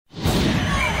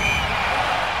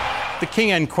The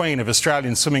king and queen of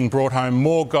Australian swimming brought home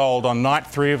more gold on night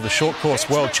 3 of the Short Course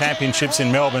World Championships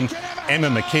in Melbourne. Emma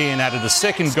McKeon added a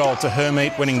second gold to her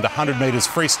meet, winning the 100 metres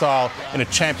freestyle in a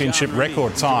championship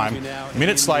record time.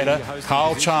 Minutes later,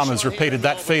 Kyle Chalmers repeated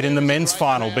that feat in the men's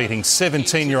final, beating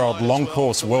 17-year-old long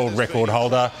course world record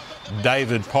holder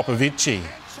David Popovici.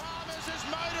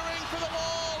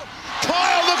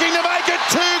 Kyle looking to make it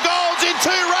 2 golds in 2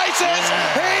 races.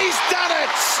 He's done it.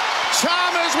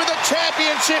 Chalmers with a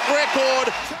championship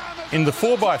record. In the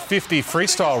 4x50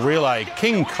 freestyle relay,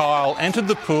 King Kyle entered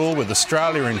the pool with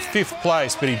Australia in 5th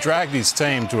place, but he dragged his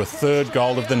team to a 3rd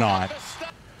gold of the night.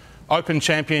 Open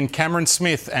champion Cameron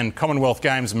Smith and Commonwealth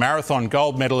Games marathon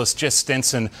gold medalist Jess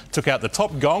Stenson took out the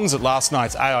top gongs at last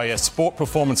night's AIS Sport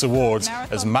Performance Awards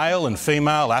as male and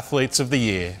female athletes of the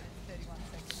year.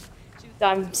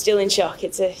 I'm still in shock.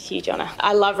 It's a huge honour.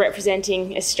 I love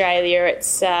representing Australia.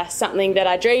 It's something that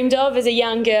I dreamed of as a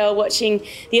young girl, watching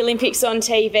the Olympics on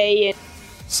TV.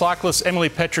 Cyclist Emily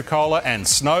Petricola and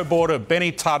snowboarder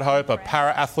Benny Tudhope are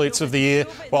para-athletes of the year,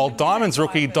 while Diamonds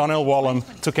rookie Donnell Wallam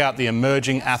took out the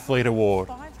Emerging Athlete Award.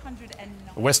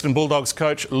 Western Bulldogs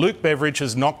coach Luke Beveridge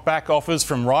has knocked back offers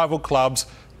from rival clubs.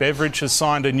 Beveridge has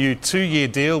signed a new 2-year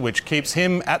deal which keeps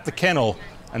him at the kennel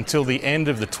until the end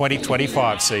of the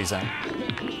 2025 season.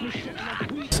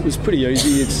 It was pretty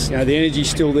easy. It's, the energy's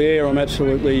still there. I'm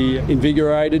absolutely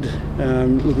invigorated,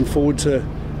 looking forward to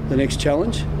the next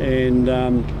challenge, and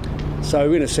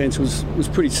so in a sense was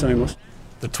pretty seamless.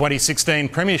 The 2016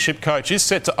 Premiership coach is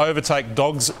set to overtake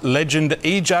Dogs legend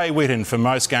EJ Whitten for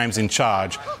most games in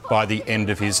charge by the end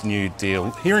of his new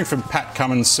deal. Hearing from Pat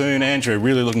Cummins soon. Andrew,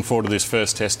 really looking forward to this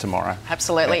first test tomorrow.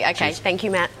 Absolutely. Yeah, okay, cheers. Thank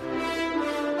you, Matt.